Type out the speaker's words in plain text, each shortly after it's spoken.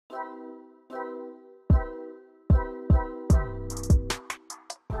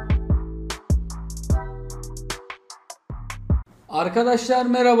Arkadaşlar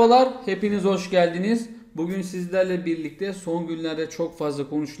merhabalar, hepiniz hoş geldiniz. Bugün sizlerle birlikte son günlerde çok fazla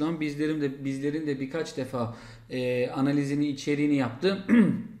konuşulan, bizlerin de birkaç defa analizini, içeriğini yaptı.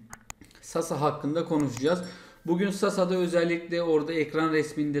 Sasa hakkında konuşacağız. Bugün Sasa'da özellikle orada ekran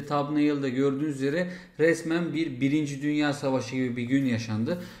resminde, thumbnail'da gördüğünüz üzere resmen Birinci Dünya Savaşı gibi bir gün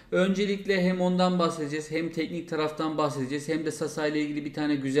yaşandı. Öncelikle hem ondan bahsedeceğiz, hem teknik taraftan bahsedeceğiz, hem de Sasa ile ilgili bir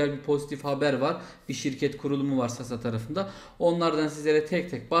tane güzel bir pozitif haber var. Bir şirket kurulumu var Sasa tarafında. Onlardan sizlere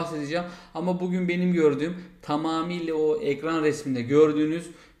tek tek bahsedeceğim. Ama bugün benim gördüğüm tamamıyla o ekran resminde gördüğünüz,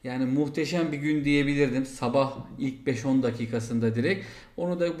 yani muhteşem bir gün diyebilirdim. Sabah ilk 5-10 dakikasında direkt.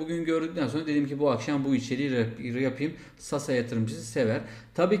 Onu da bugün gördükten sonra dedim ki bu akşam bu içeriği yapayım. Sasa yatırımcısı sever.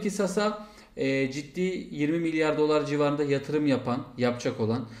 Tabii ki Sasa ciddi 20 milyar dolar civarında yatırım yapacak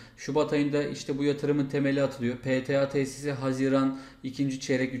olan. Şubat ayında işte bu yatırımın temeli atılıyor. PTA tesisi Haziran 2.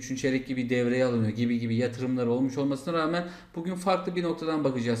 çeyrek, 3. çeyrek gibi devreye alınıyor gibi yatırımları olmuş olmasına rağmen bugün farklı bir noktadan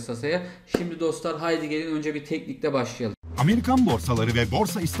bakacağız Sasa'ya. Şimdi dostlar haydi gelin önce bir teknikle başlayalım. Amerikan borsaları ve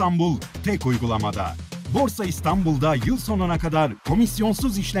Borsa İstanbul tek uygulamada. Borsa İstanbul'da yıl sonuna kadar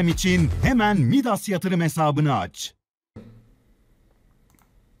komisyonsuz işlem için hemen Midas yatırım hesabını aç.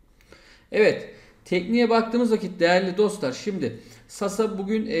 Evet, tekniğe baktığımız vakit değerli dostlar, şimdi Sasa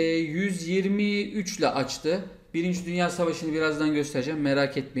bugün 123 ile açtı. Birinci Dünya Savaşı'nı birazdan göstereceğim,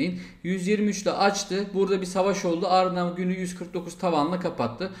 merak etmeyin. 123 ile açtı. Burada bir savaş oldu. Ardından günü 149 tavanla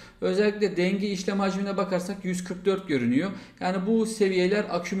kapattı. Özellikle denge işlem hacmine bakarsak 144 görünüyor. Yani bu seviyeler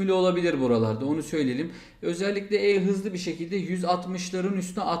akümüle olabilir buralarda. Onu söyleyelim. Özellikle hızlı bir şekilde 160'ların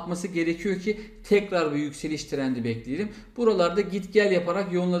üstüne atması gerekiyor ki tekrar bir yükseliş trendi bekleyelim. Buralarda git gel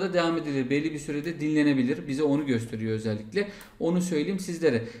yaparak yoluna da devam edilir. Belli bir sürede dinlenebilir. Bize onu gösteriyor özellikle. Onu söyleyeyim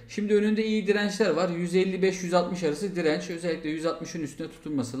sizlere. Şimdi önünde iyi dirençler var. 155-160 arası direnç. Özellikle 160'ın üstüne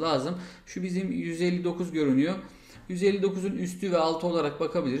tutunması lazım. Şu bizim 159 görünüyor. 159'un üstü ve altı olarak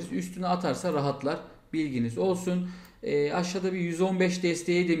bakabiliriz. Üstüne atarsa rahatlar. Bilginiz olsun. Aşağıda bir 115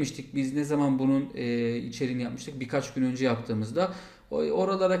 desteği demiştik biz, ne zaman bunun içeriğini yapmıştık, birkaç gün önce yaptığımızda.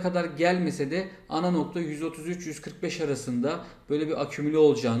 Oralara kadar gelmese de ana nokta 133-145 arasında böyle bir akümüle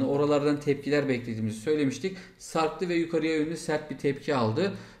olacağını, oralardan tepkiler beklediğimizi söylemiştik. Sarktı ve yukarıya yönlü sert bir tepki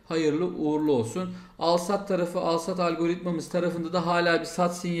aldı. Hayırlı uğurlu olsun. Al-sat tarafı, al-sat algoritmamız tarafında da hala bir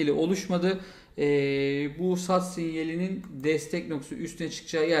sat sinyali oluşmadı. Bu sat sinyalinin destek noktası üstüne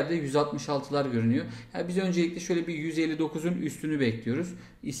çıkacağı yerde 166'lar görünüyor. Yani biz öncelikle şöyle bir 159'un üstünü bekliyoruz.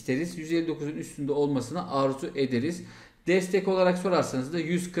 İsteriz. 159'un üstünde olmasını arzu ederiz. Destek olarak sorarsanız da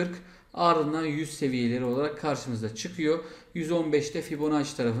 140, ardından 100 seviyeleri olarak karşımıza çıkıyor. 115'te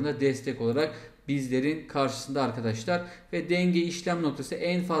Fibonacci tarafında destek olarak bizlerin karşısında arkadaşlar, ve denge işlem noktası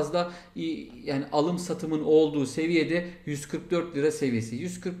en fazla yani alım satımın olduğu seviyede 144 lira seviyesi.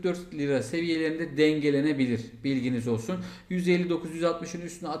 144 lira seviyelerinde dengelenebilir. Bilginiz olsun. 159-160'ın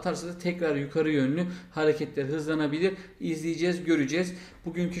üstüne atarsa da tekrar yukarı yönlü hareketler hızlanabilir. İzleyeceğiz, göreceğiz.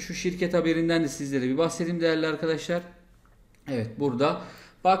 Bugünkü şu şirket haberinden de sizlere bir bahsedeyim değerli arkadaşlar. Evet, burada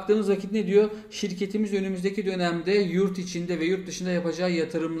baktığınız vakit ne diyor? Şirketimiz önümüzdeki dönemde yurt içinde ve yurt dışında yapacağı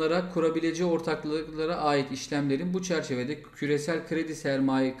yatırımlara, kurabileceği ortaklıklara ait işlemlerin bu çerçevede küresel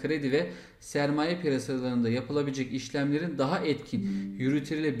kredi ve sermaye piyasalarında yapılabilecek işlemlerin daha etkin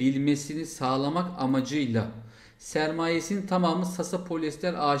yürütülebilmesini sağlamak amacıyla sermayesinin tamamı Sasa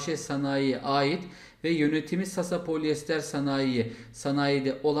Polyester AŞ Sanayi'ye ait ve yönetimi Sasa Polyester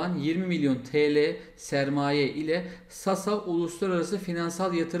Sanayi'de olan 20 milyon TL sermaye ile Sasa Uluslararası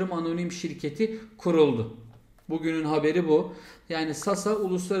Finansal Yatırım Anonim Şirketi kuruldu. Bugünün haberi bu. Yani Sasa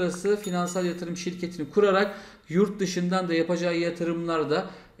Uluslararası Finansal Yatırım Şirketi'ni kurarak yurt dışından da yapacağı yatırımlarda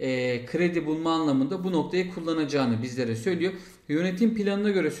kredi bulma anlamında bu noktayı kullanacağını bizlere söylüyor. Yönetim planına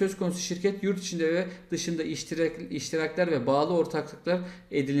göre söz konusu şirket yurt içinde ve dışında iştirakler ve bağlı ortaklıklar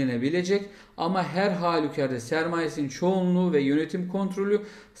edinilebilecek, ama her halükarda sermayesinin çoğunluğu ve yönetim kontrolü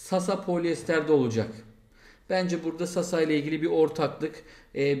Sasa Polyester'de olacak. Bence burada Sasa ile ilgili bir ortaklık,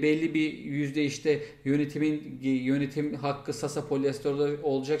 belli bir yüzde işte yönetim hakkı Sasa Polyester'de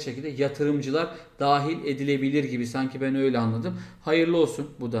olacak şekilde yatırımcılar dahil edilebilir gibi, sanki ben öyle anladım. Hayırlı olsun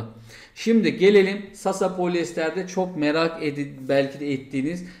bu da. Şimdi gelelim Sasa Polyester'de çok merak belki de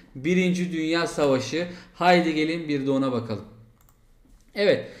ettiğiniz Birinci Dünya Savaşı. Haydi gelin bir de ona bakalım.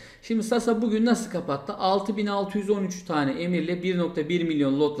 Evet. Şimdi Sasa bugün nasıl kapattı? 6613 tane emirle 1.1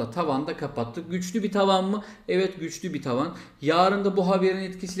 milyon lotla tavanda kapattı. Güçlü bir tavan mı? Evet, güçlü bir tavan. Yarın da bu haberin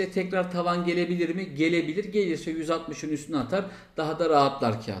etkisiyle tekrar tavan gelebilir mi? Gelebilir. Gelirse 160'ın üstüne atar. Daha da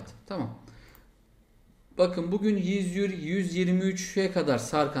rahatlar kağıt. Tamam. Bakın bugün 123'e kadar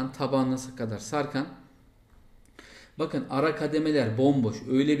sarkan, tabanına kadar sarkan. Bakın ara kademeler bomboş.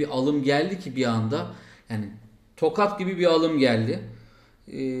 Öyle bir alım geldi ki bir anda. Yani tokat gibi bir alım geldi.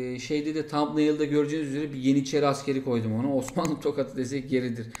 Şeyde de thumbnail'da göreceğiniz üzere bir Yeniçeri askeri koydum ona. Osmanlı tokatı desek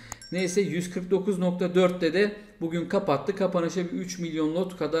yeridir. Neyse 149.4'te de bugün kapattı. Kapanışa bir 3 milyon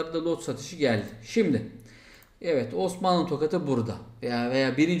lot kadar da lot satışı geldi. Şimdi evet, Osmanlı tokatı burada.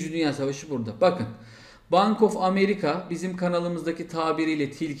 Veya Birinci Dünya Savaşı burada. Bakın Bank of America bizim kanalımızdaki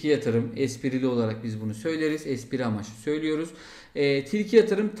tabiriyle tilki yatırım. Esprili olarak biz bunu söyleriz. Espri amaçlı söylüyoruz. Tilki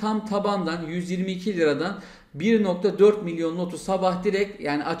yatırım tam tabandan 122 liradan 1.4 milyon notu sabah direkt,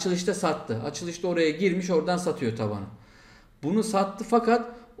 yani açılışta sattı. Açılışta oraya girmiş, oradan satıyor tabanı. Bunu sattı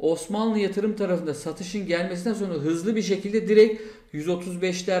fakat Osmanlı yatırım tarafında satışın gelmesinden sonra hızlı bir şekilde direkt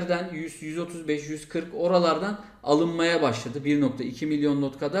 135'lerden 135, 140 oralardan alınmaya başladı. 1.2 milyon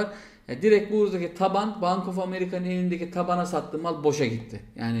not kadar. Yani direkt buradaki taban, Bank of America'nın elindeki tabana sattığı mal boşa gitti.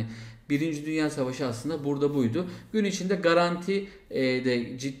 Yani Birinci Dünya Savaşı aslında burada buydu. Gün içinde garanti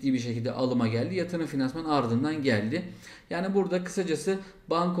de ciddi bir şekilde alıma geldi. Yatırım finansman ardından geldi. Yani burada kısacası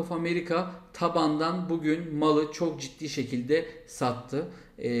Bank of America tabandan bugün malı çok ciddi şekilde sattı.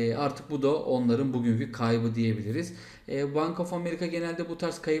 Artık bu da onların bugünkü kaybı diyebiliriz. Bank of America genelde bu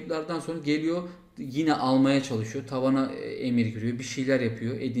tarz kayıplardan sonra geliyor, yine almaya çalışıyor. Tavana emir giriyor. Bir şeyler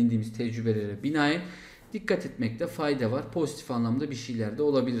yapıyor. Edindiğimiz tecrübelere binaen dikkat etmekte fayda var. Pozitif anlamda bir şeyler de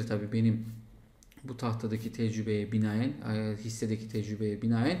olabilir tabii benim bu tahtadaki tecrübeye binaen, hissedeki tecrübeye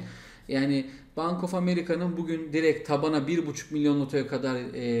binaen. Yani Bank of America'nın bugün direkt tabana 1.5 milyon lotoya kadar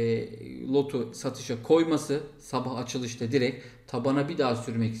lotu satışa koyması, sabah açılışta direkt tabana bir daha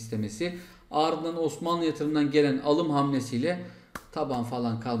sürmek istemesi, ardından Osmanlı yatırımından gelen alım hamlesiyle taban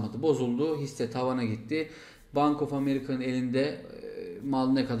falan kalmadı, bozuldu, hisse tavana gitti. Bank of America'nın elinde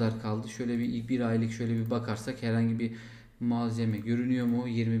mal ne kadar kaldı? Şöyle bir ilk bir aylık şöyle bir bakarsak herhangi bir malzeme görünüyor mu?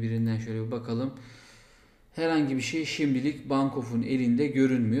 21'inden şöyle bir bakalım. Herhangi bir şey şimdilik Bank of'un elinde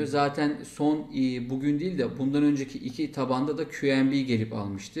görünmüyor. Zaten son bugün değil de bundan önceki iki tabanda da QNB gelip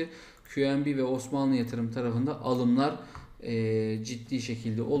almıştı. QNB ve Osmanlı yatırım tarafında alımlar ciddi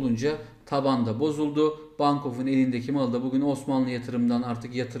şekilde olunca tabanda bozuldu. Bank of'un elindeki malı da bugün Osmanlı yatırımdan,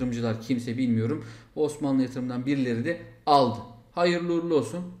 artık yatırımcılar kimse bilmiyorum, Osmanlı yatırımdan birileri de aldı. Hayırlı uğurlu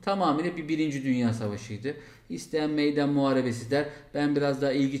olsun. Tamamıyla bir Birinci Dünya Savaşı'ydı. İsteyen meydan muharebesi der. Ben biraz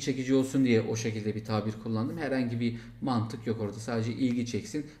daha ilgi çekici olsun diye o şekilde bir tabir kullandım. Herhangi bir mantık yok orada. Sadece ilgi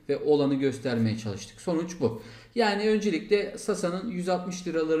çeksin ve olanı göstermeye çalıştık. Sonuç bu. Yani öncelikle Sasa'nın 160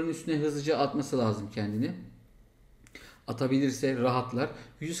 liraların üstüne hızlıca atması lazım kendini. Atabilirse rahatlar.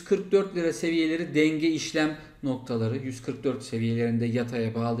 144 lira seviyeleri denge işlem noktaları. 144 seviyelerinde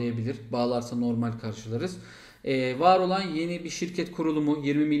yataya bağlayabilir. Bağlarsa normal karşılarız. Var olan yeni bir şirket kurulumu,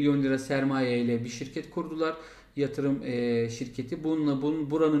 20 milyon lira sermaye ile bir şirket kurdular. Yatırım şirketi.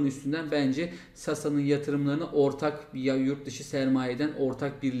 Buranın üstünden bence Sasa'nın yatırımlarını ortak ya yurt dışı sermayeden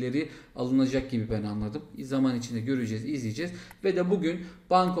ortak birileri alınacak gibi ben anladım. Zaman içinde göreceğiz, izleyeceğiz. Ve de bugün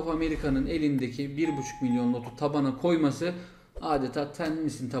Bank of America'nın elindeki 1.5 milyon notu tabana koyması, adeta sen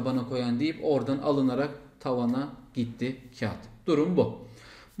misin tabana koyan deyip oradan alınarak tavana gitti kağıt. Durum bu.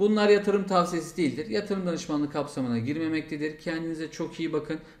 Bunlar yatırım tavsiyesi değildir. Yatırım danışmanlığı kapsamına girmemektedir. Kendinize çok iyi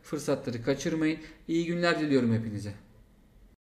bakın. Fırsatları kaçırmayın. İyi günler diliyorum hepinize.